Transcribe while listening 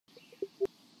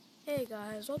Hey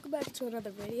guys, welcome back to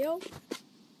another video.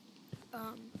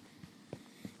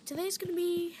 Today's gonna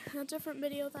be a different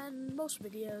video than most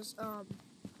videos.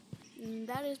 And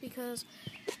that is because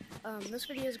this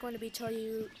video is going to be telling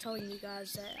you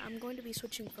guys that I'm going to be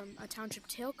switching from a Township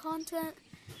Tale content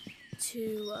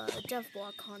to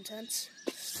devblog content.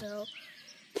 So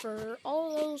for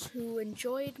all of those who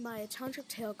enjoyed my Township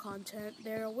Tale content,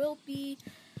 there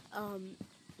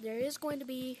is going to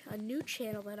be a new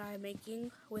channel that I'm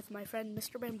making with my friend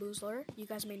Mr. Bamboozler. You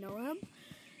guys may know him.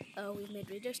 We've made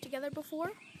videos together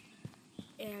before.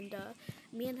 And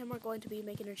me and him are going to be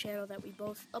making a channel that we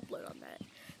both upload on that.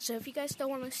 So if you guys still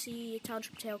want to see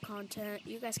Township Tale content,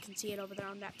 you guys can see it over there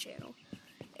on that channel.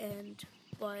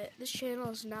 But this channel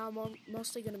is now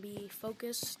mostly going to be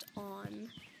focused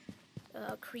on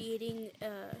creating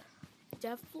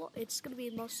devlog. It's going to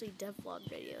be mostly devlog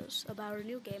videos about a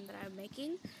new game that I'm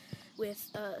making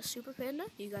with Super Panda.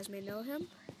 You guys may know him,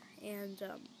 and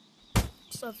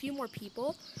so a few more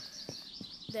people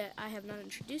that I have not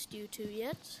introduced you to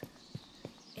yet.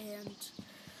 And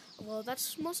well,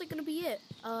 that's mostly going to be it.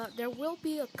 There will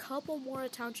be a couple more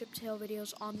Township Tale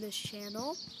videos on this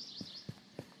channel,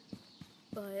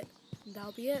 but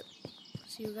that'll be it.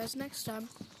 See you guys next time.